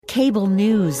Cable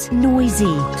news,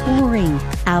 noisy, boring,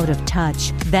 out of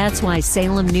touch. That's why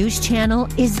Salem News Channel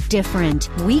is different.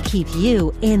 We keep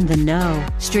you in the know.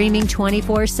 Streaming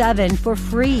 24/7 for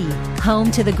free.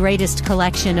 Home to the greatest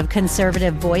collection of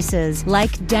conservative voices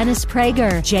like Dennis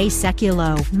Prager, Jay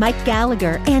Sekulow, Mike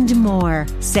Gallagher, and more.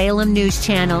 Salem News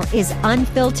Channel is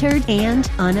unfiltered and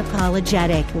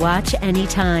unapologetic. Watch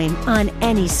anytime, on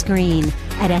any screen,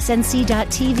 at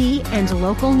snc.tv and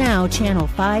Local Now Channel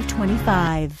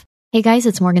 525. Hey guys,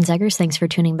 it's Morgan Zegers. Thanks for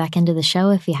tuning back into the show.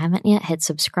 If you haven't yet, hit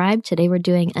subscribe. Today we're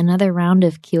doing another round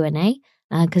of Q&A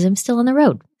because I'm still on the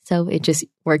road. So it just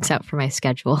works out for my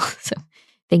schedule. So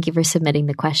thank you for submitting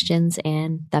the questions.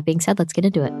 And that being said, let's get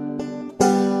into it.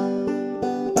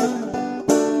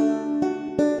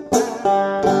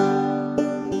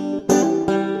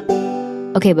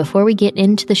 Okay, before we get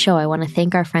into the show, I want to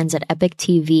thank our friends at Epic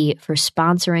TV for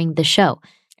sponsoring the show.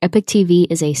 Epic TV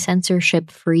is a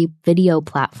censorship-free video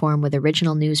platform with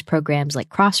original news programs like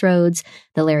Crossroads,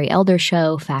 The Larry Elder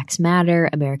Show, Facts Matter,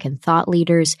 American Thought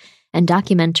Leaders, and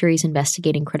documentaries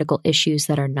investigating critical issues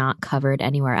that are not covered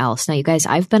anywhere else. Now, you guys,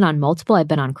 I've been on multiple. I've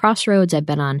been on Crossroads. I've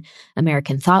been on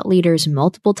American Thought Leaders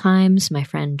multiple times. My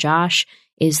friend Josh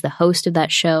is the host of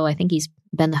that show. I think he's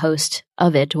been the host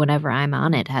of it whenever I'm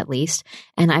on it, at least.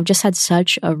 And I've just had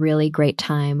such a really great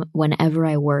time whenever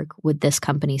I work with this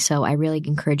company. So I really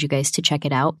encourage you guys to check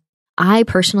it out. I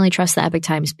personally trust the Epic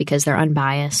Times because they're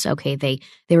unbiased. Okay, they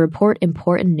report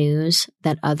important news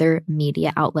that other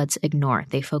media outlets ignore.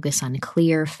 They focus on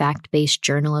clear, fact-based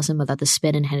journalism without the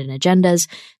spin and hidden agendas.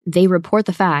 They report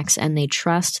the facts and they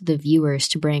trust the viewers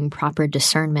to bring proper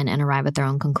discernment and arrive at their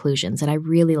own conclusions. And I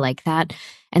really like that.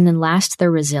 And then last, they're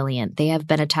resilient. They have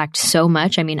been attacked so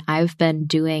much. I mean, I've been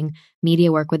doing media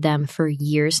work with them for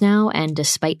years now. And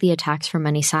despite the attacks from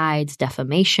many sides,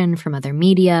 defamation from other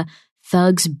media,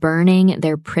 thugs burning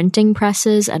their printing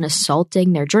presses and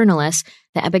assaulting their journalists,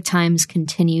 the Epic Times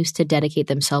continues to dedicate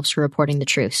themselves to reporting the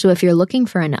truth. So if you're looking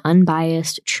for an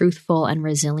unbiased, truthful, and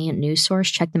resilient news source,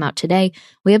 check them out today.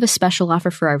 We have a special offer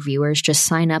for our viewers. Just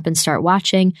sign up and start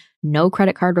watching. No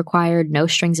credit card required, no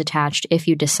strings attached. If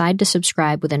you decide to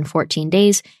subscribe within 14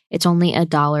 days, it's only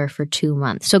 $1 for 2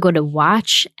 months. So go to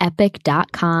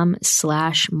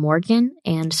watchepic.com/Morgan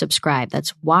and subscribe.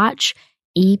 That's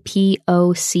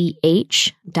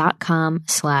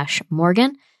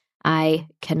watchepoch.com/Morgan. I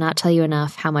cannot tell you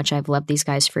enough how much I've loved these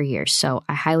guys for years. So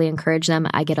I highly encourage them.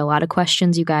 I get a lot of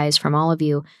questions, you guys, from all of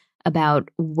you about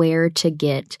where to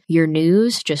get your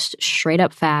news, just straight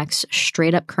up facts,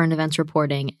 straight up current events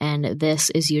reporting. And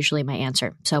this is usually my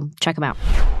answer. So check them out.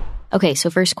 Okay, so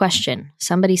first question.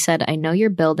 Somebody said, I know you're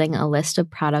building a list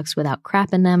of products without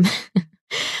crap in them.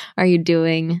 Are you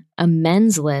doing a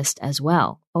men's list as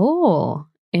well? Oh,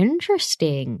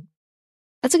 interesting.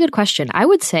 That's a good question. I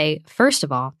would say, first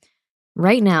of all,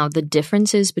 right now, the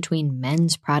differences between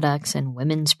men's products and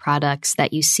women's products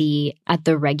that you see at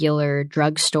the regular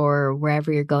drugstore or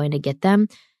wherever you're going to get them,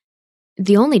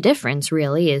 the only difference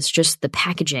really is just the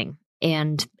packaging.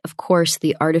 And of course,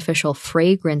 the artificial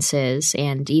fragrances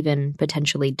and even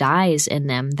potentially dyes in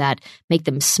them that make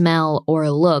them smell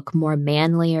or look more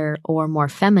manlier or more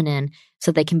feminine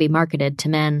so they can be marketed to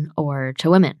men or to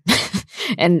women.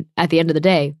 And at the end of the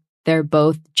day, they're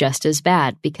both just as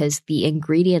bad because the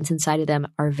ingredients inside of them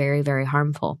are very, very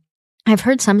harmful. I've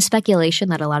heard some speculation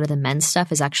that a lot of the men's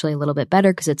stuff is actually a little bit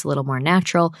better because it's a little more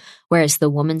natural, whereas the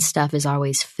women's stuff is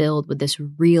always filled with this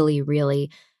really,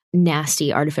 really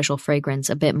nasty artificial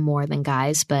fragrance a bit more than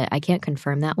guys, but I can't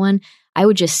confirm that one. I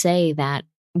would just say that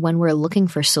when we're looking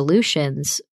for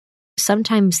solutions,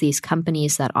 sometimes these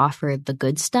companies that offer the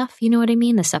good stuff, you know what I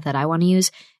mean? The stuff that I want to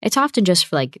use, it's often just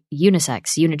for like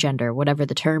unisex, unigender, whatever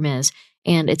the term is,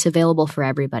 and it's available for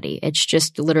everybody. It's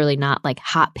just literally not like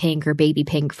hot pink or baby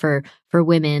pink for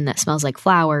women that smells like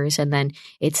flowers, and then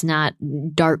it's not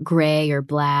dark gray or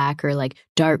black or like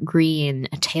dark green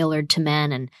tailored to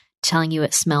men and telling you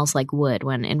it smells like wood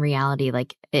when in reality,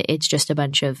 like it's just a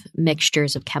bunch of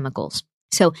mixtures of chemicals.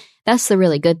 So that's the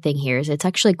really good thing here is it's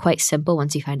actually quite simple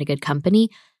once you find a good company.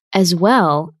 As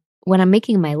well, when I'm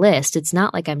making my list, it's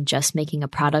not like I'm just making a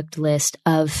product list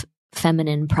of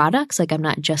feminine products. Like I'm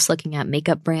not just looking at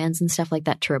makeup brands and stuff like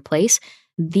that to replace.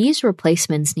 These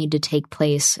replacements need to take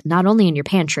place not only in your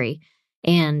pantry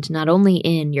and not only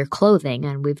in your clothing,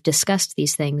 and we've discussed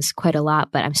these things quite a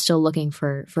lot, but I'm still looking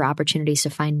for opportunities to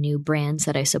find new brands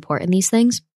that I support in these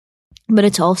things. But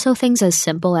it's also things as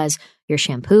simple as your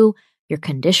shampoo, your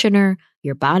conditioner,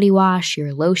 your body wash,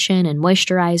 your lotion and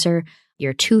moisturizer,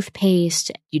 your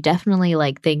toothpaste. You definitely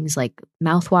like things like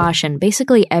mouthwash and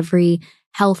basically every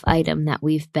health item that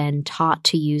we've been taught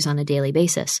to use on a daily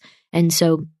basis. And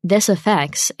so this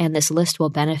affects, and this list will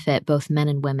benefit both men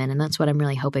and women. And that's what I'm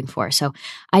really hoping for. So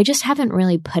I just haven't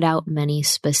really put out many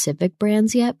specific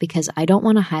brands yet because I don't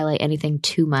want to highlight anything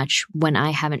too much when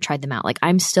I haven't tried them out. Like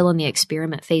I'm still in the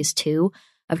experiment phase 2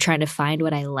 of trying to find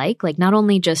what I like not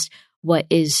only just what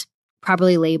is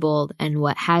properly labeled and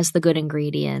what has the good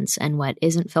ingredients and what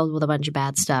isn't filled with a bunch of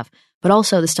bad stuff, but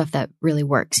also the stuff that really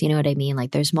works. You know what I mean?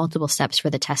 Like there's multiple steps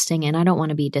for the testing, and I don't want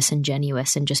to be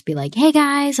disingenuous and just be like, hey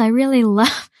guys, I really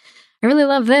love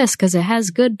this because it has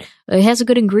a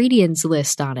good ingredients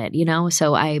list on it, you know?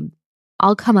 So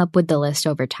I'll come up with the list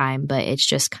over time, but it's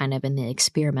just kind of in the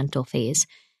experimental phase.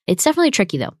 It's definitely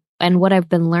tricky though. And what I've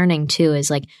been learning too is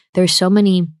like there's so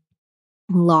many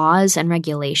laws and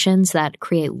regulations that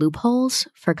create loopholes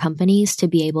for companies to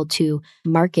be able to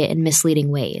market in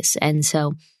misleading ways. And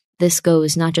so this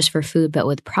goes not just for food, but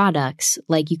with products.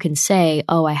 Like you can say,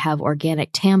 oh, I have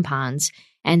organic tampons.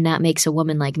 And that makes a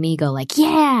woman like me go like,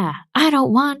 yeah, I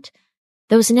don't want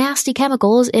those nasty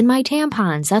chemicals in my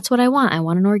tampons. That's what I want. I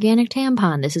want an organic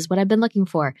tampon. This is what I've been looking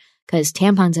for because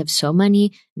tampons have so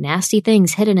many nasty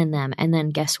things hidden in them. And then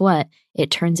guess what?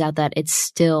 It turns out that it's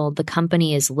still, the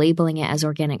company is labeling it as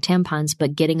organic tampons,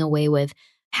 but getting away with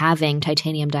having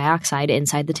titanium dioxide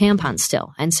inside the tampons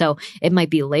still. And so it might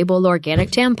be labeled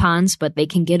organic tampons, but they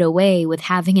can get away with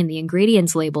having in the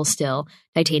ingredients label still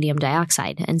titanium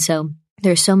dioxide. And so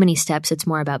there's so many steps. It's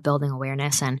more about building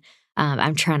awareness. And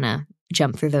I'm trying to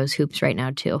jump through those hoops right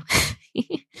now too.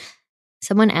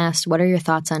 Someone asked, what are your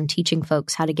thoughts on teaching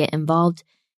folks how to get involved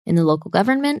in the local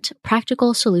government?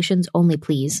 Practical solutions only,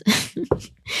 please.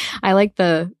 I like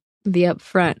the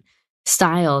upfront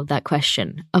style of that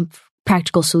question.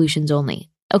 Practical solutions only.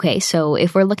 Okay, so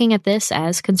if we're looking at this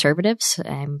as conservatives,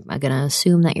 I'm going to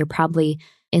assume that you're probably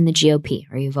in the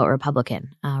GOP or you vote Republican.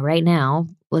 Right now,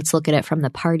 let's look at it from the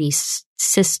party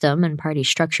system and party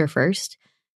structure first.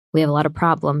 We have a lot of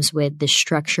problems with the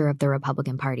structure of the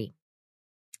Republican Party.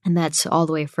 And that's all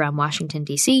the way from Washington,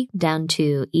 D.C. down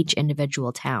to each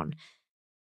individual town.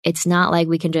 It's not like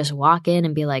we can just walk in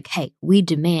and be like, hey, we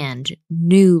demand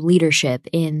new leadership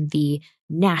in the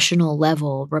national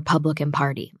level Republican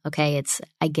Party. Okay,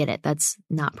 I get it. That's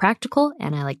not practical,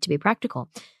 and I like to be practical.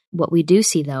 What we do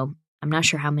see, though, I'm not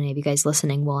sure how many of you guys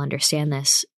listening will understand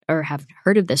this or have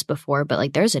heard of this before, but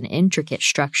like there's an intricate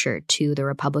structure to the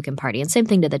Republican Party, and same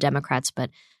thing to the Democrats,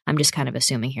 but I'm just kind of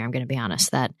assuming here, I'm going to be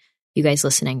honest, that you guys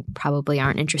listening probably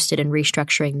aren't interested in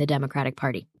restructuring the Democratic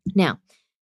Party. Now,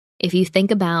 if you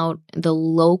think about the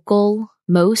local,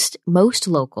 most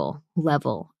local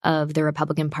level of the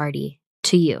Republican Party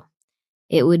to you,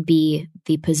 it would be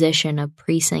the position of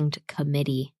precinct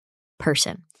committee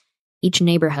person. Each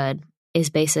neighborhood is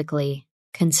basically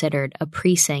considered a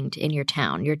precinct in your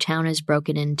town. Your town is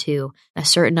broken into a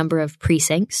certain number of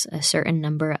precincts, a certain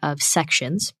number of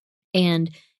sections, and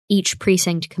each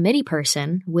precinct committee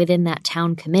person within that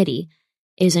town committee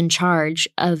is in charge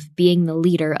of being the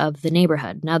leader of the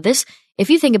neighborhood. Now this, if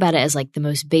you think about it as like the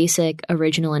most basic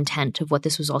original intent of what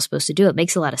this was all supposed to do, it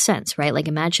makes a lot of sense, right? Like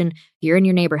imagine you're in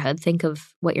your neighborhood. Think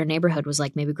of what your neighborhood was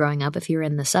like maybe growing up if you're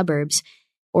in the suburbs,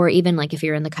 or even like if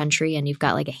you're in the country and you've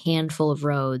got like a handful of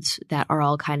roads that are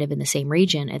all kind of in the same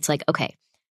region. It's like, okay,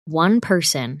 one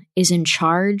person is in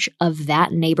charge of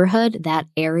that neighborhood, that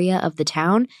area of the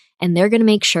town, and they're going to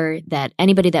make sure that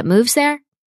anybody that moves there,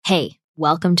 hey,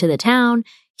 welcome to the town.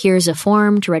 Here's a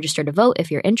form to register to vote if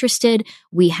you're interested.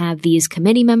 We have these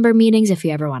committee member meetings if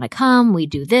you ever want to come. We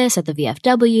do this at the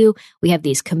VFW. We have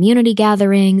these community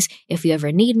gatherings. If you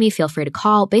ever need me, feel free to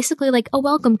call. Basically like a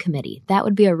welcome committee. That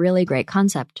would be a really great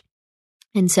concept.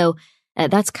 And so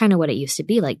that's kind of what it used to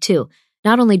be like too.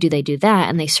 Not only do they do that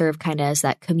and they serve kind of as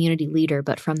that community leader,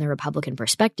 but from the Republican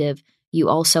perspective, you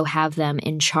also have them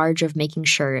in charge of making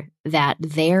sure that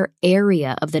their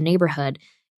area of the neighborhood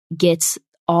gets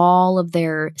all of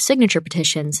their signature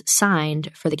petitions signed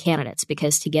for the candidates,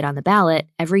 because to get on the ballot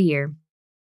every year,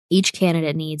 each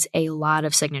candidate needs a lot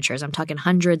of signatures. I'm talking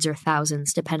hundreds or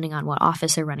thousands, depending on what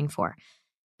office they're running for.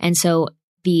 And so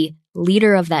the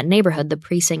leader of that neighborhood, the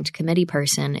precinct committee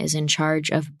person, is in charge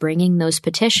of bringing those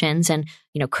petitions and,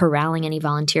 corralling any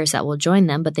volunteers that will join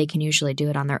them, but they can usually do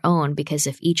it on their own, because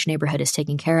if each neighborhood is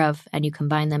taken care of and you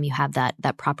combine them, you have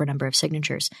that proper number of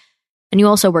signatures. And you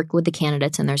also work with the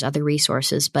candidates, and there's other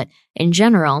resources. But in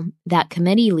general, that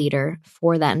committee leader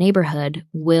for that neighborhood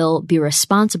will be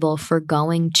responsible for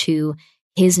going to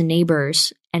his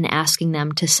neighbors and asking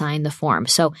them to sign the form.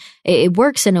 So it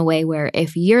works in a way where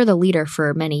if you're the leader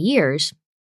for many years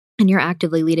and you're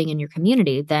actively leading in your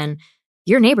community, then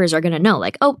your neighbors are going to know,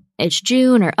 like, oh, it's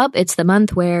June, or it's the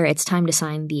month where it's time to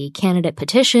sign the candidate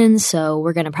petitions. So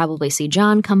we're going to probably see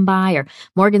John come by, or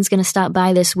Morgan's going to stop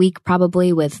by this week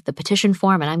probably with the petition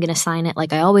form, and I'm going to sign it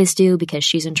like I always do because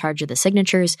she's in charge of the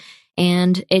signatures.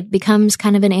 And it becomes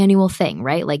kind of an annual thing,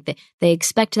 right? Like they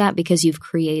expect that because you've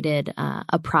created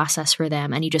a process for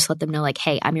them, and you just let them know, like,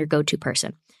 hey, I'm your go-to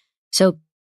person. So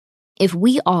if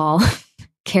we all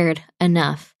cared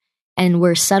enough and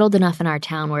we're settled enough in our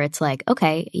town where it's like,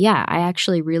 okay, yeah, I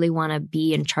actually really want to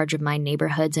be in charge of my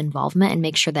neighborhood's involvement and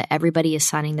make sure that everybody is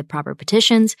signing the proper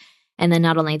petitions. And then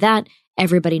not only that,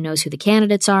 everybody knows who the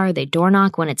candidates are. They door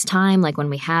knock when it's time. Like when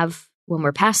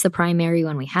we're past the primary,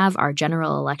 when we have our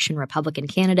general election Republican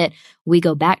candidate, we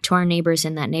go back to our neighbors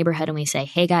in that neighborhood and we say,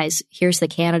 hey guys, here's the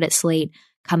candidate slate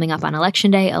coming up on election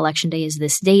day. Election day is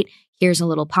this date. Here's a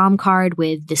little palm card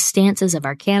with the stances of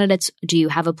our candidates. Do you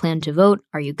have a plan to vote?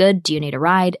 Are you good? Do you need a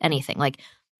ride? Anything. Like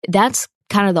that's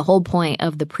kind of the whole point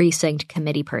of the precinct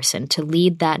committee person, to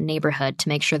lead that neighborhood, to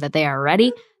make sure that they are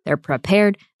ready, they're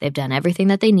prepared, they've done everything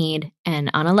that they need, and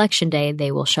on election day,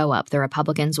 they will show up. The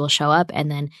Republicans will show up,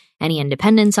 and then any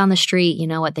independents on the street, you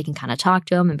know what, they can kind of talk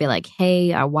to them and be like,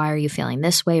 hey, why are you feeling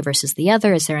this way versus the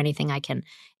other? Is there anything I can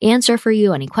answer for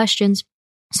you? Any questions?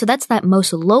 So that's that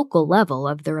most local level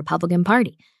of the Republican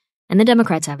Party. And the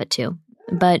Democrats have it too.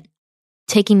 But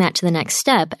taking that to the next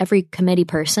step, every committee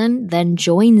person then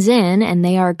joins in, and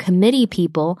they are committee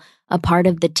people, a part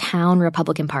of the town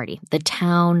Republican Party, the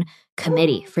town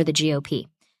committee for the GOP.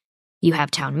 You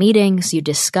have town meetings, you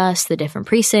discuss the different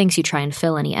precincts, you try and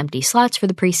fill any empty slots for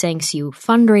the precincts, you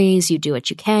fundraise, you do what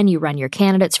you can, you run your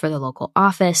candidates for the local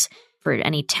office, for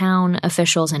any town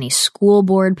officials, any school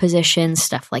board positions,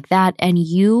 stuff like that, and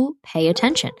you pay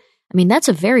attention. I mean, that's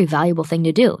a very valuable thing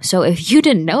to do. So if you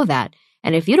didn't know that,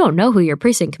 and if you don't know who your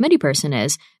precinct committee person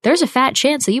is, there's a fat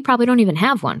chance that you probably don't even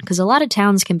have one, because a lot of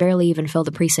towns can barely even fill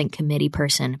the precinct committee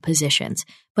person positions,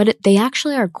 but they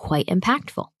actually are quite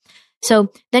impactful.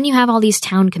 So then you have all these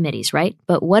town committees, right?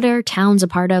 But what are towns a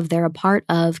part of? They're a part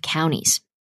of counties.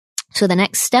 So the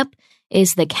next step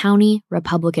is the County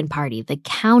Republican Party, the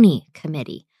county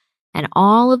committee. And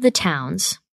all of the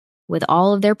towns, with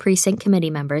all of their precinct committee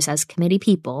members as committee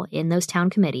people in those town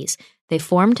committees, they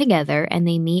form together and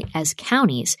they meet as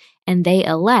counties, and they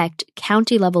elect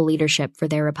county-level leadership for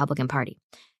their Republican Party.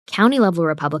 County-level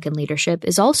Republican leadership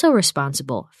is also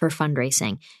responsible for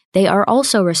fundraising. They are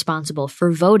also responsible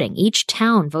for voting. Each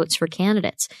town votes for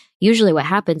candidates. Usually what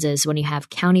happens is when you have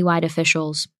countywide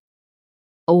officials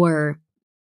or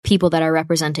people that are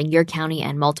representing your county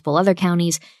and multiple other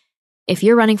counties, if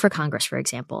you're running for Congress, for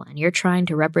example, and you're trying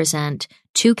to represent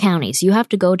 2 counties, you have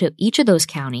to go to each of those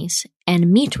counties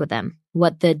and meet with them.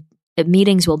 What the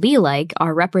meetings will be like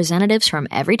are representatives from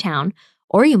every town,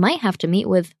 or you might have to meet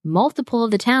with multiple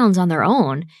of the towns on their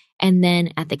own. And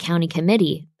then at the county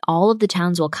committee, all of the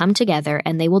towns will come together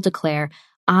and they will declare,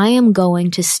 I am going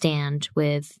to stand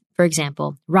with, for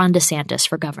example, Ron DeSantis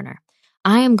for governor.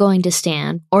 I am going to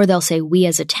stand, or they'll say, we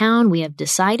as a town, we have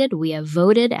decided, we have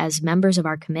voted as members of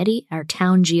our committee, our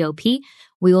town GOP,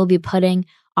 we will be putting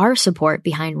our support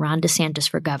behind Ron DeSantis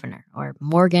for governor or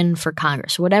Morgan for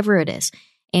Congress, whatever it is.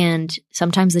 And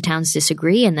sometimes the towns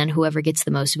disagree, and then whoever gets the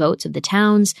most votes of the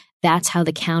towns, that's how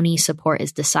the county support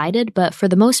is decided. But for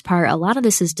the most part, a lot of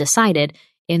this is decided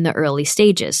in the early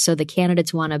stages. So the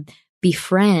candidates want to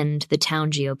befriend the town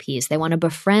GOPs. They want to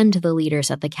befriend the leaders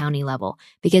at the county level,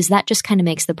 because that just kind of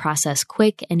makes the process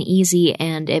quick and easy,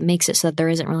 and it makes it so that there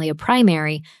isn't really a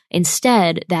primary.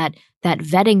 Instead, that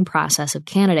vetting process of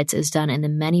candidates is done in the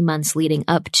many months leading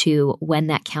up to when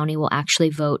that county will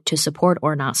actually vote to support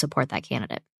or not support that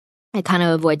candidate. It kind of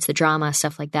avoids the drama,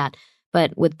 stuff like that.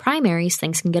 But with primaries,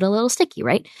 things can get a little sticky,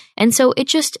 right? And so it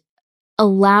just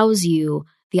allows you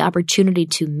the opportunity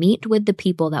to meet with the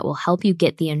people that will help you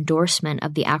get the endorsement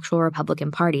of the actual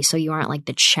Republican Party, so you aren't like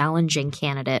the challenging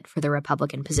candidate for the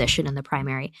Republican position in the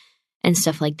primary and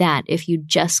stuff like that. If you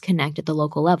just connect at the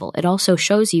local level, it also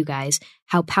shows you guys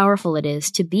how powerful it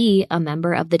is to be a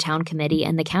member of the town committee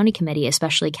and the county committee,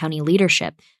 especially county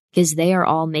leadership, because they are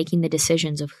all making the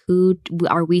decisions of who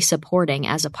are we supporting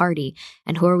as a party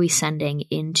and who are we sending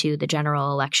into the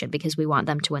general election, because we want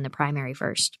them to win the primary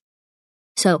first.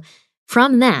 So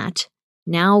from that,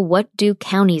 now what do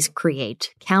counties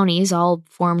create? Counties all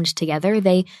formed together,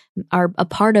 they are a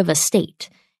part of a state.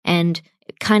 And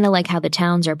kind of like how the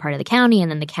towns are part of the county and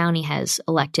then the county has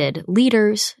elected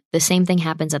leaders, the same thing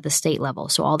happens at the state level.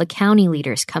 So all the county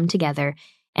leaders come together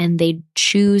and they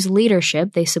choose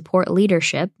leadership, they support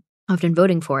leadership, often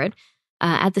voting for it,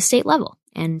 at the state level.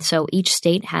 And so each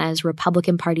state has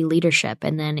Republican Party leadership.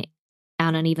 And then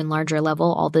on an even larger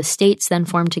level, all the states then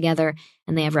form together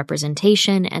and they have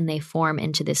representation and they form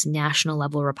into this national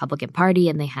level Republican Party,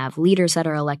 and they have leaders that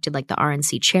are elected like the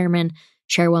RNC chairman,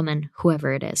 chairwoman,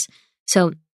 whoever it is.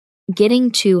 So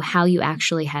getting to how you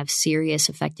actually have serious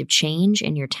effective change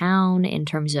in your town in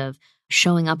terms of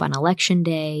showing up on election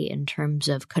day, in terms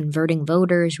of converting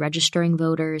voters, registering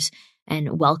voters,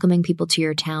 and welcoming people to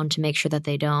your town to make sure that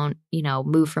they don't,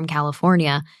 move from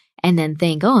California and then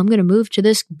think, oh, I'm going to move to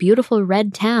this beautiful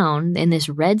red town in this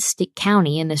red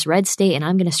county in this red state, and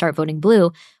I'm going to start voting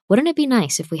blue. Wouldn't it be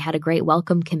nice if we had a great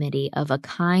welcome committee of a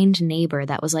kind neighbor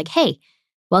that was like, hey,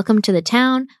 welcome to the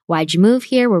town. Why'd you move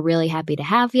here? We're really happy to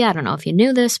have you. I don't know if you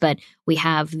knew this, but we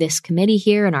have this committee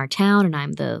here in our town, and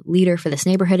I'm the leader for this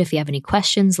neighborhood. If you have any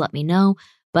questions, let me know.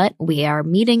 But we are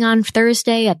meeting on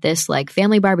Thursday at this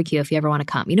family barbecue if you ever want to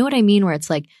come. You know what I mean? Where it's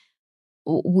like,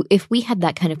 if we had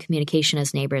that kind of communication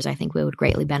as neighbors, I think we would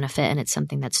greatly benefit, and it's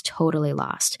something that's totally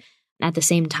lost. At the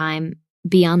same time,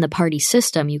 beyond the party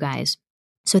system, you guys,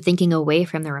 so thinking away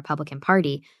from the Republican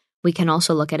Party, we can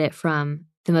also look at it from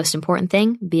the most important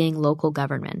thing being local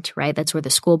government, right? That's where the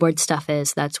school board stuff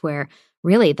is. That's where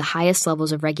really the highest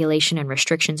levels of regulation and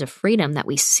restrictions of freedom that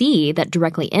we see that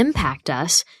directly impact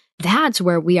us. That's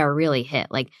where we are really hit.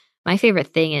 My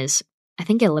favorite thing is, I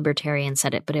think a libertarian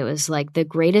said it, but it was the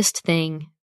greatest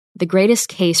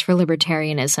case for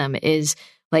libertarianism is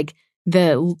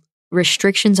the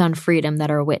restrictions on freedom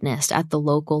that are witnessed at the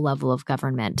local level of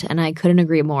government. And I couldn't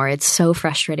agree more. It's so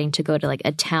frustrating to go to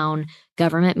a town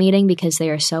government meeting because they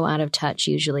are so out of touch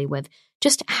usually with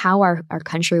just how our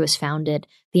country was founded,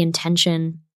 the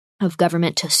intention of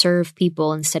government to serve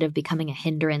people instead of becoming a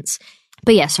hindrance.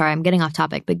 But yeah, sorry, I'm getting off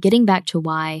topic, but getting back to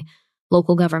why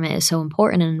local government is so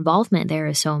important and involvement there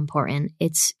is so important.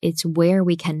 It's where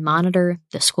we can monitor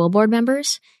the school board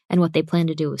members and what they plan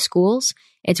to do with schools.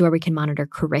 It's where we can monitor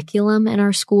curriculum in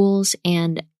our schools.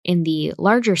 And in the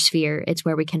larger sphere, it's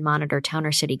where we can monitor town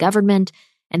or city government.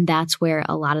 And that's where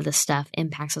a lot of the stuff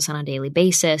impacts us on a daily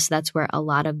basis. That's where a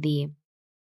lot of the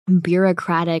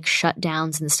bureaucratic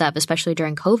shutdowns and stuff, especially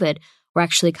during COVID, were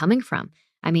actually coming from.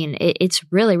 I mean, it's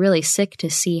really, really sick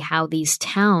to see how these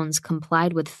towns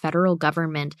complied with federal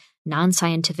government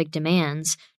non-scientific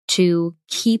demands to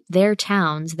keep their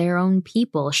towns, their own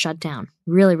people shut down.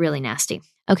 Really, really nasty.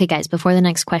 Okay, guys, before the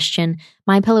next question,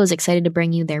 MyPillow is excited to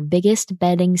bring you their biggest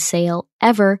bedding sale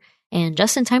ever, and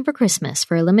just in time for Christmas.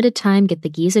 For a limited time, get the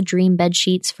Giza Dream bed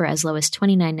sheets for as low as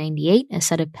 $29.98, a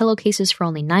set of pillowcases for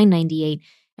only $9.98,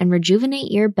 and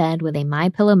rejuvenate your bed with a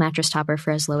MyPillow mattress topper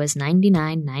for as low as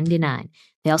 $99.99.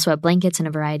 They also have blankets in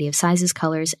a variety of sizes,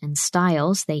 colors, and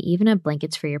styles. They even have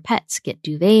blankets for your pets. Get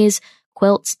duvets,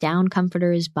 quilts, down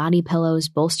comforters, body pillows,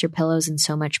 bolster pillows, and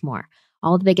so much more.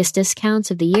 All the biggest discounts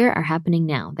of the year are happening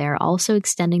now. They are also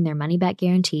extending their money-back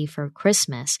guarantee for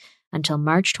Christmas until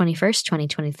March 21st,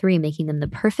 2023, making them the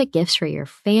perfect gifts for your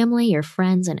family, your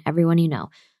friends, and everyone you know.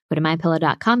 Go to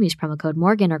MyPillow.com, use promo code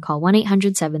Morgan, or call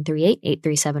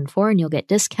 1-800-738-8374, and you'll get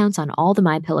discounts on all the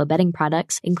MyPillow bedding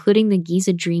products, including the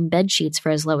Giza Dream bed sheets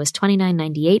for as low as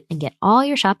 $29.98, and get all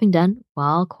your shopping done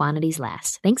while quantities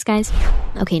last. Thanks, guys.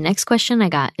 Okay, next question I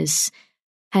got is,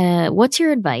 what's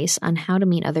your advice on how to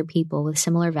meet other people with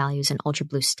similar values in ultra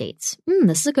blue states?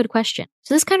 This is a good question.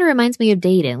 So this kind of reminds me of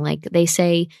dating. They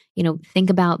say, think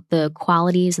about the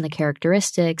qualities and the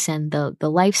characteristics and the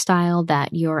lifestyle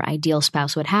that your ideal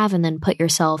spouse would have, and then put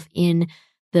yourself in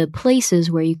the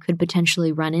places where you could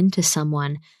potentially run into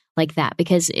someone like that.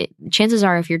 Because chances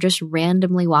are, if you're just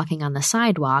randomly walking on the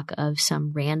sidewalk of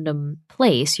some random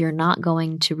place, you're not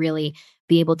going to really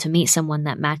be able to meet someone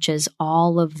that matches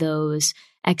all of those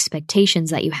expectations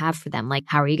that you have for them.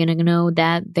 How are you going to know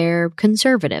that they're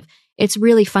conservative? It's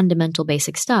really fundamental,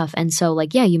 basic stuff. And so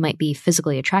you might be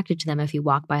physically attracted to them if you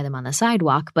walk by them on the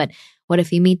sidewalk, but what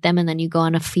if you meet them and then you go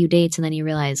on a few dates and then you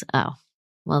realize, oh,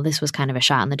 well, this was kind of a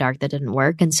shot in the dark that didn't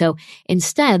work. And so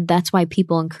instead, that's why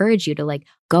people encourage you to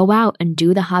go out and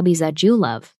do the hobbies that you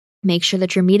love. Make sure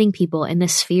that you're meeting people in the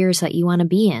spheres that you want to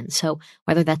be in. So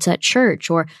whether that's at church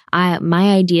or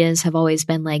my ideas have always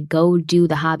been go do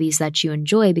the hobbies that you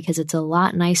enjoy, because it's a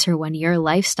lot nicer when your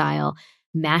lifestyle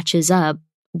matches up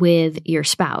with your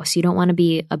spouse. You don't want to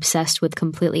be obsessed with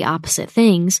completely opposite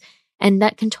things. And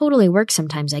that can totally work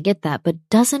sometimes. I get that. But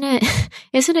isn't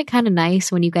it kind of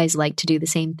nice when you guys like to do the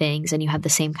same things and you have the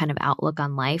same kind of outlook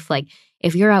on life?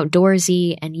 If you're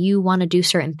outdoorsy and you want to do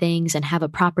certain things and have a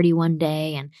property one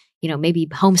day and maybe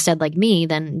homestead like me,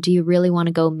 then do you really want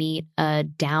to go meet a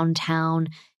downtown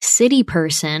city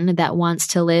person that wants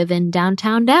to live in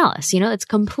downtown Dallas? It's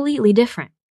completely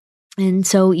different. And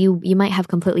so you might have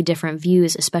completely different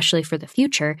views, especially for the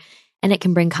future. and it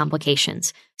can bring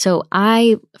complications. So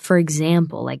for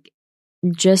example, like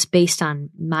just based on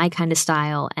my kind of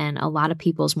style and a lot of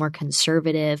people's more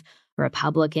conservative,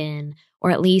 Republican, or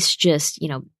at least just,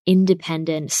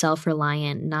 independent,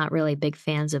 self-reliant, not really big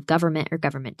fans of government or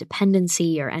government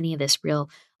dependency or any of this real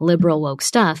liberal woke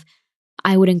stuff,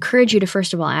 I would encourage you to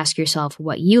first of all ask yourself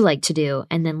what you like to do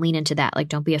and then lean into that. Like,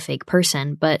 don't be a fake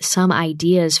person, but some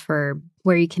ideas for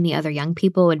where you can meet other young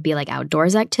people would be like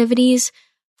outdoors activities,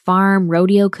 farm,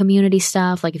 rodeo community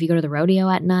stuff. Like if you go to the rodeo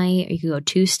at night, or you could go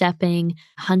two-stepping,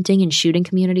 hunting and shooting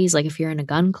communities. Like if you're in a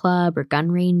gun club or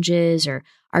gun ranges or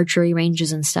archery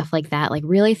ranges and stuff like that, like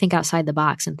really think outside the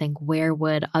box and think, where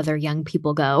would other young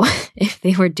people go if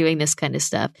they were doing this kind of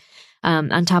stuff?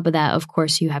 On top of that, of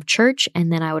course, you have church.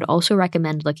 And then I would also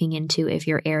recommend looking into if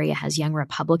your area has young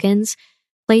Republicans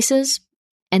places.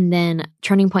 And then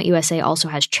Turning Point USA also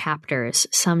has chapters,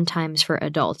 sometimes for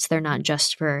adults. They're not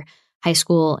just for high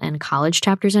school and college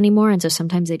chapters anymore. And so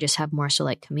sometimes they just have more so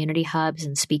like community hubs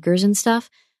and speakers and stuff.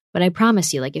 But I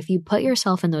promise you, like if you put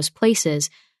yourself in those places,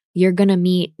 you're going to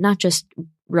meet not just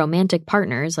romantic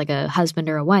partners like a husband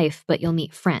or a wife, but you'll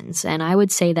meet friends. And I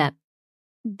would say that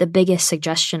the biggest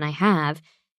suggestion I have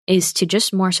is to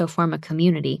just more so form a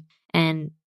community.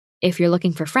 And if you're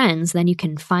looking for friends, then you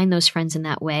can find those friends in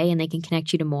that way and they can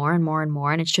connect you to more and more and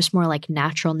more. And it's just more like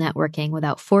natural networking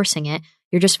without forcing it.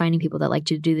 You're just finding people that like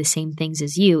to do the same things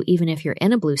as you, even if you're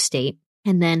in a blue state.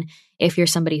 And then if you're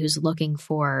somebody who's looking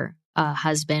for a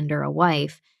husband or a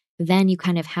wife, then you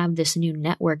kind of have this new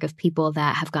network of people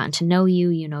that have gotten to know you,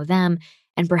 you know them.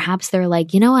 And perhaps they're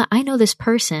like, you know what, I know this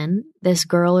person, this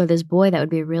girl or this boy that would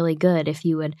be really good if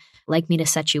you would like me to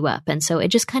set you up. And so it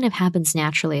just kind of happens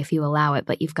naturally if you allow it,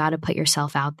 but you've got to put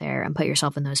yourself out there and put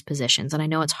yourself in those positions. And I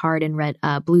know it's hard in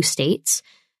blue states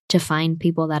to find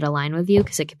people that align with you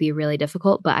because it could be really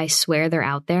difficult, but I swear they're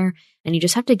out there and you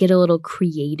just have to get a little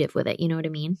creative with it. You know what I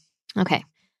mean? Okay.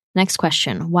 Next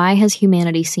question. Why has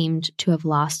humanity seemed to have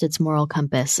lost its moral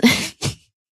compass?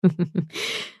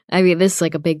 I mean, this is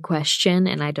like a big question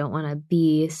and I don't want to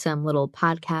be some little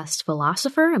podcast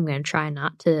philosopher. I'm going to try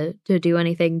not to do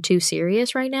anything too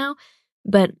serious right now,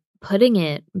 but putting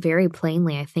it very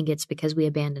plainly, I think it's because we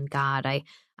abandoned God. I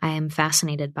am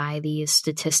fascinated by these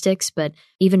statistics, but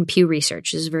even Pew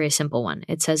Research is a very simple one.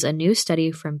 It says a new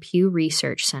study from Pew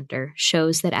Research Center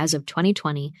shows that as of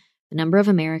 2020, the number of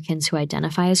Americans who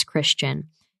identify as Christian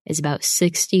is about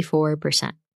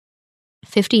 64%.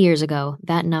 50 years ago,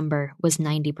 that number was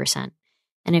 90%.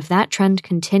 And if that trend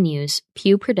continues,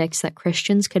 Pew predicts that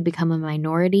Christians could become a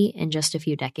minority in just a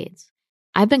few decades.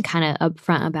 I've been kind of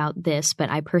upfront about this,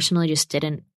 but I personally just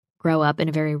didn't grow up in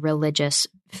a very religious,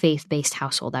 faith-based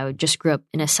household. I just grew up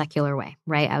in a secular way,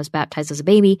 right? I was baptized as a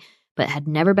baby, but had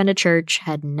never been to church,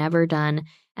 had never done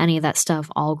any of that stuff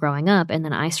all growing up. And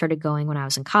then I started going when I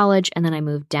was in college, and then I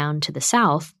moved down to the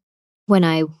South when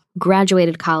I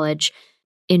graduated college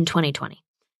in 2020.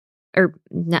 Or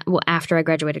after I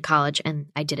graduated college, and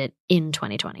I did it in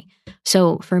 2020.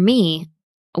 So for me,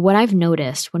 what I've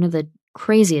noticed, one of the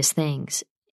craziest things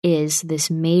is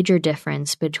this major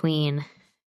difference between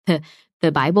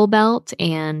the Bible Belt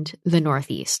and the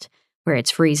Northeast, where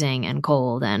it's freezing and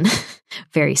cold and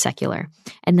very secular.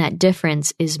 And that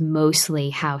difference is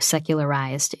mostly how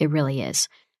secularized it really is.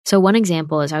 So one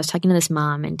example is I was talking to this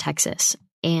mom in Texas,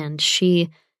 and she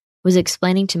was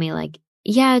explaining to me like,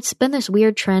 yeah, it's been this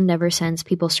weird trend ever since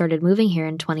people started moving here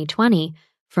in 2020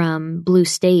 from blue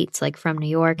states, like from New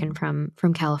York and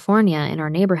from California in our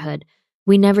neighborhood.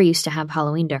 We never used to have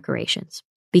Halloween decorations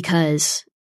because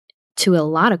to a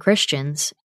lot of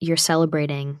Christians, you're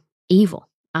celebrating evil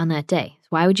on that day.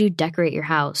 Why would you decorate your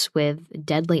house with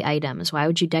deadly items? Why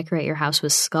would you decorate your house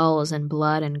with skulls and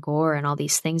blood and gore and all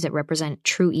these things that represent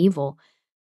true evil?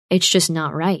 It's just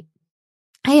not right.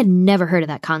 I had never heard of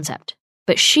that concept,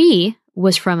 but she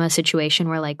was from a situation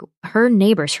where like her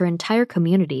neighbors, her entire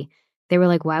community, they were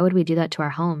like, why would we do that to our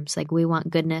homes? Like we want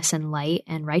goodness and light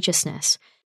and righteousness.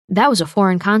 That was a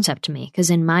foreign concept to me because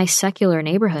in my secular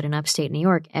neighborhood in upstate New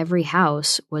York, every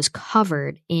house was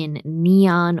covered in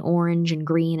neon orange and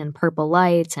green and purple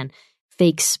lights and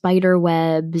fake spider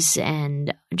webs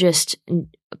and just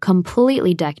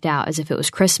completely decked out as if it was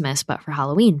Christmas, but for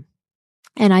Halloween.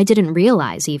 And I didn't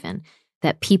realize even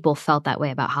that people felt that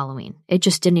way about Halloween. It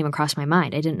just didn't even cross my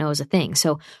mind. I didn't know it was a thing.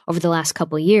 So over the last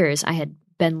couple of years, I had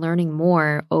been learning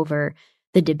more over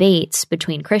the debates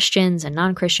between Christians and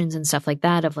non-Christians and stuff like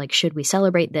that of like, should we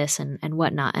celebrate this and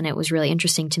whatnot? And it was really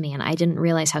interesting to me. And I didn't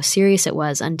realize how serious it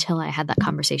was until I had that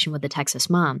conversation with the Texas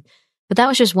mom. But that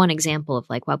was just one example of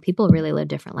like, wow, people really live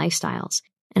different lifestyles.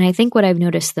 And I think what I've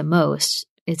noticed the most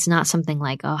It's not something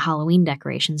like Halloween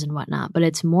decorations and whatnot, but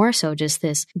it's more so just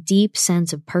this deep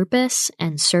sense of purpose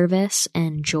and service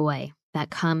and joy that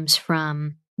comes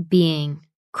from being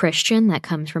Christian, that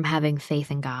comes from having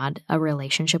faith in God, a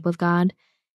relationship with God.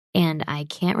 And I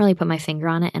can't really put my finger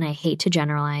on it, and I hate to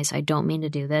generalize. I don't mean to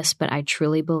do this, but I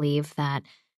truly believe that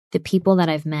the people that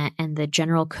I've met and the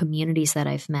general communities that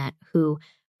I've met who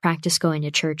practice going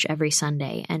to church every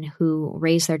Sunday and who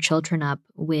raise their children up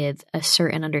with a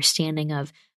certain understanding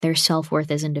of their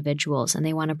self-worth as individuals, and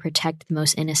they want to protect the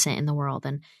most innocent in the world,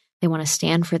 and they want to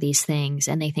stand for these things,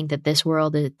 and they think that this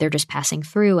world, they're just passing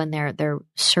through, and they're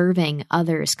serving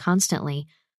others constantly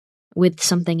with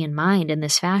something in mind in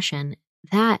this fashion,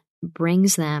 that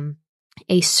brings them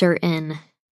a certain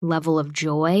level of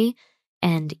joy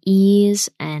and ease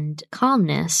and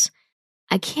calmness.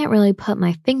 I can't really put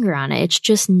my finger on it. It's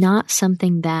just not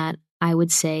something that I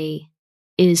would say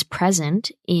is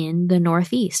present in the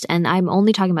Northeast. And I'm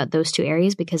only talking about those two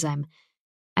areas because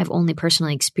I've only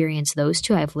personally experienced those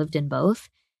two. I've lived in both.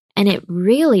 And it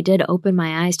really did open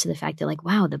my eyes to the fact that, like,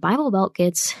 wow, the Bible Belt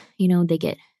gets, they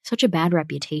get such a bad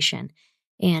reputation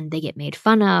and they get made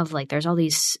fun of. Like, there's all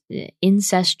these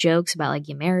incest jokes about, like,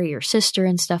 you marry your sister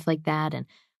and stuff like that. And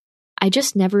I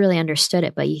just never really understood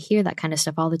it, but you hear that kind of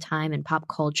stuff all the time in pop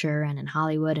culture and in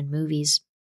Hollywood and movies.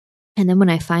 And then when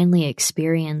I finally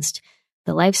experienced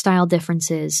the lifestyle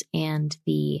differences and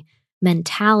the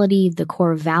mentality, the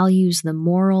core values, the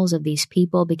morals of these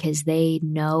people, because they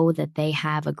know that they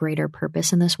have a greater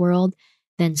purpose in this world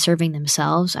than serving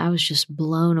themselves, I was just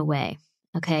blown away.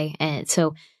 Okay. And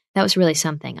so that was really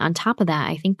something. On top of that,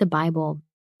 I think the Bible,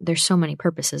 there's so many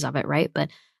purposes of it, right? But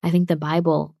I think the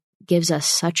Bible gives us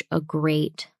such a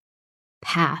great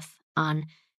path on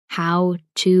how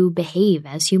to behave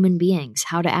as human beings,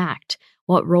 how to act,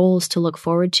 what roles to look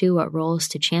forward to, what roles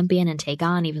to champion and take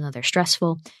on, even though they're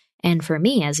stressful. And for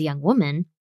me, as a young woman,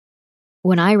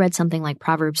 when I read something like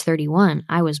Proverbs 31,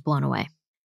 I was blown away,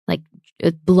 like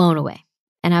blown away.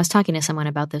 And I was talking to someone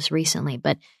about this recently,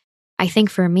 but I think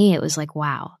for me, it was like,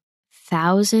 wow,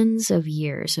 thousands of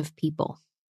years of people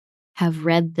have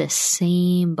read this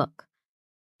same book.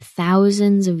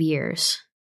 Thousands of years,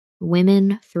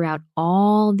 women throughout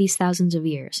all these thousands of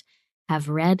years have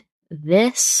read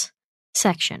this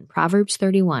section, Proverbs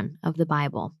 31 of the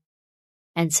Bible,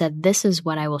 and said, this is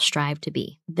what I will strive to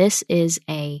be. This is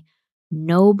a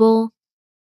noble,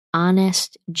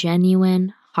 honest,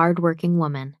 genuine, hardworking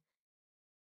woman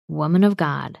of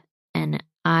God, and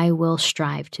I will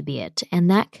strive to be it. And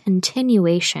that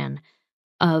continuation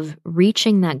of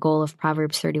reaching that goal of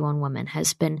Proverbs 31 woman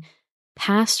has been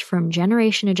passed from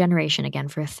generation to generation again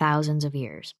for thousands of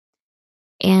years.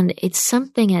 And it's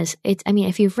something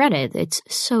if you've read it, it's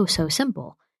so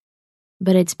simple,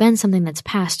 but it's been something that's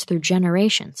passed through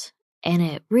generations. And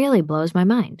it really blows my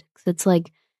mind. It's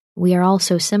like we are all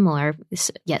so similar,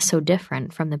 yet so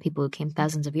different from the people who came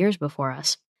thousands of years before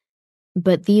us.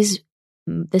 But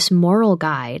this moral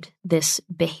guide, this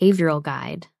behavioral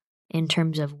guide in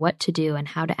terms of what to do and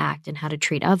how to act and how to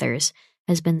treat others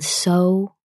has been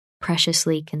so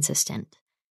preciously consistent.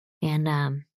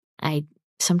 And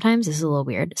sometimes this is a little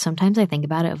weird. Sometimes I think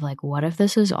about it of like, what if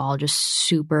this is all just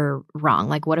super wrong?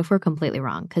 Like, what if we're completely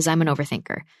wrong? Because I'm an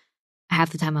overthinker.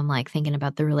 Half the time I'm like thinking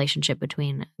about the relationship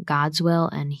between God's will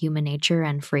and human nature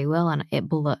and free will, and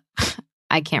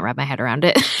I can't wrap my head around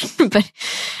it. But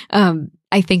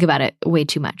I think about it way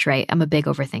too much, right? I'm a big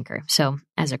overthinker. So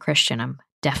as a Christian, I'm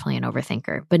definitely an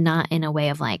overthinker, but not in a way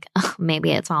of like, oh,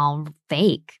 maybe it's all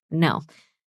fake. No.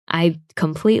 I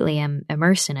completely am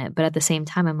immersed in it. But at the same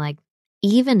time, I'm like,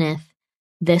 even if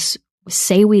this,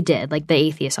 say we did, like the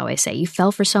atheists always say, you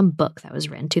fell for some book that was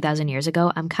written 2,000 years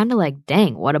ago, I'm kind of like,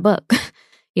 dang, what a book.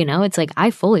 It's like,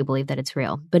 I fully believe that it's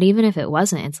real. But even if it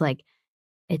wasn't, it's like,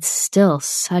 it's still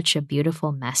such a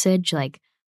beautiful message. Like,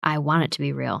 I want it to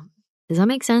be real. Does that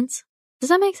make sense?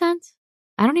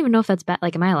 I don't even know if that's bad.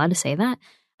 Like, am I allowed to say that?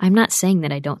 I'm not saying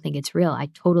that I don't think it's real. I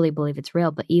totally believe it's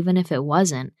real. But even if it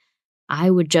wasn't, I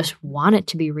would just want it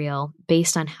to be real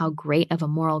based on how great of a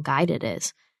moral guide it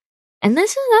is. And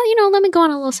this is, let me go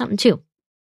on a little something too.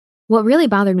 What really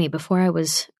bothered me before I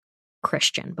was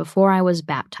Christian, before I was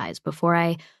baptized, before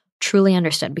I truly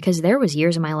understood, because there was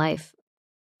years of my life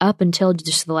up until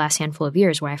just the last handful of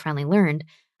years where I finally learned,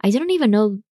 I didn't even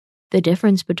know the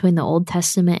difference between the Old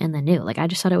Testament and the New. Like, I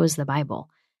just thought it was the Bible.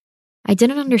 I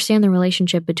didn't understand the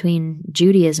relationship between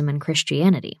Judaism and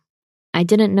Christianity. I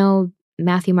didn't know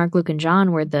Matthew, Mark, Luke, and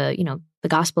John were the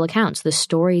gospel accounts, the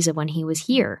stories of when he was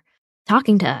here,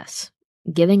 talking to us,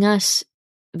 giving us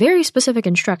very specific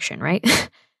instruction, right?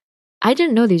 I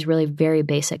didn't know these really very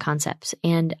basic concepts.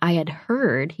 And I had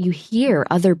heard, you hear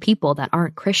other people that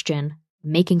aren't Christian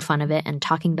making fun of it and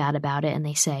talking bad about it. And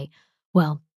they say,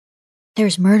 well,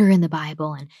 there's murder in the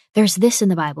Bible, and there's this in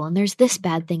the Bible, and there's this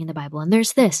bad thing in the Bible, and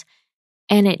there's this.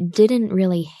 And it didn't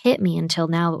really hit me until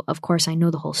now. Of course, I know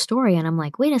the whole story, and I'm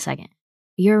like, wait a second.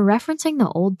 You're referencing the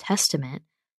Old Testament.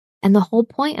 And the whole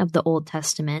point of the Old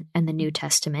Testament and the New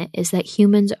Testament is that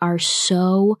humans are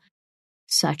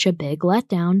such a big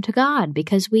letdown to God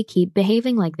because we keep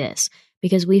behaving like this,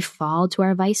 because we fall to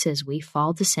our vices, we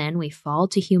fall to sin, we fall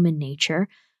to human nature.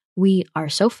 We are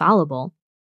so fallible.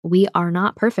 We are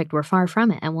not perfect. We're far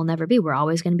from it, and we'll never be. We're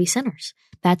always going to be sinners.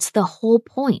 That's the whole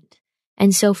point.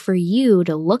 And so for you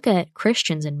to look at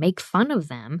Christians and make fun of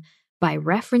them by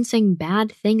referencing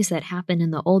bad things that happen in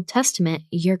the Old Testament,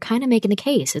 you're kind of making a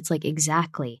case. It's like,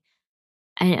 exactly.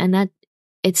 And that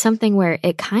it's something where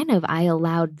it kind of, I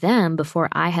allowed them, before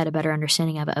I had a better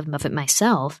understanding of it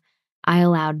myself, I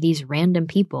allowed these random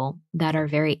people that are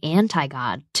very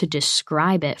anti-God to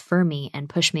describe it for me and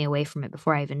push me away from it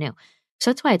before I even knew. So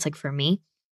that's why it's like, for me,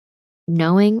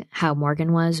 knowing how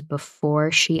Morgan was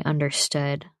before she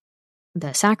understood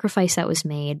the sacrifice that was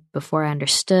made, before I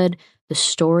understood the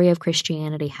story of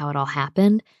Christianity, how it all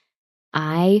happened,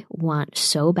 I want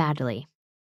so badly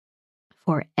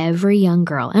for every young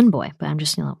girl and boy, but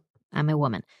I'm a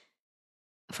woman,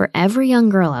 for every young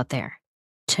girl out there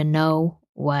to know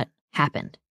what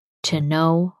happened, to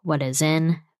know what is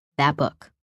in that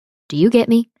book. Do you get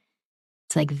me?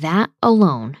 It's like that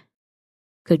alone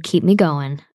could keep me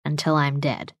going until I'm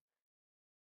dead.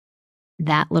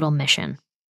 That little mission.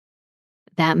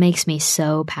 That makes me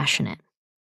so passionate.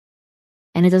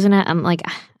 And it doesn't, I'm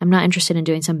not interested in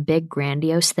doing some big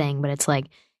grandiose thing, but it's like,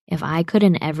 if I could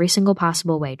in every single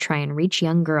possible way try and reach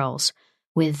young girls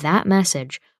with that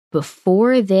message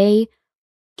before they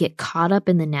get caught up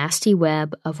in the nasty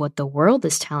web of what the world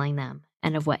is telling them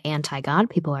and of what anti-God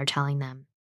people are telling them.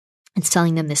 It's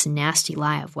telling them this nasty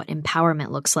lie of what empowerment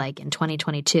looks like in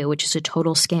 2022, which is a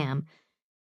total scam.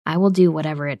 I will do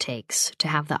whatever it takes to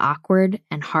have the awkward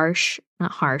and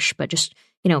not harsh, but just,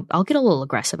 I'll get a little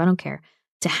aggressive. I don't care.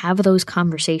 To have those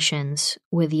conversations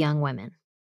with young women.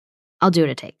 I'll do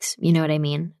what it takes. You know what I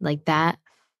mean? Like that.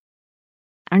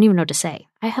 I don't even know what to say.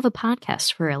 I have a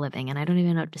podcast for a living and I don't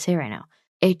even know what to say right now.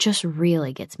 It just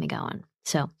really gets me going.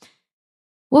 So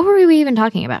what were we even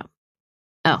talking about?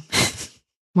 Oh,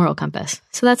 moral compass.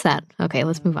 So that's that. Okay,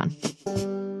 let's move on.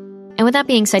 And with that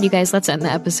being said, you guys, let's end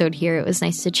the episode here. It was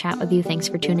nice to chat with you. Thanks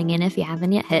for tuning in. If you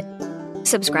haven't yet, hit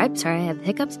subscribe. Sorry, I have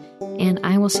hiccups. And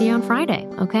I will see you on Friday,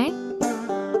 okay?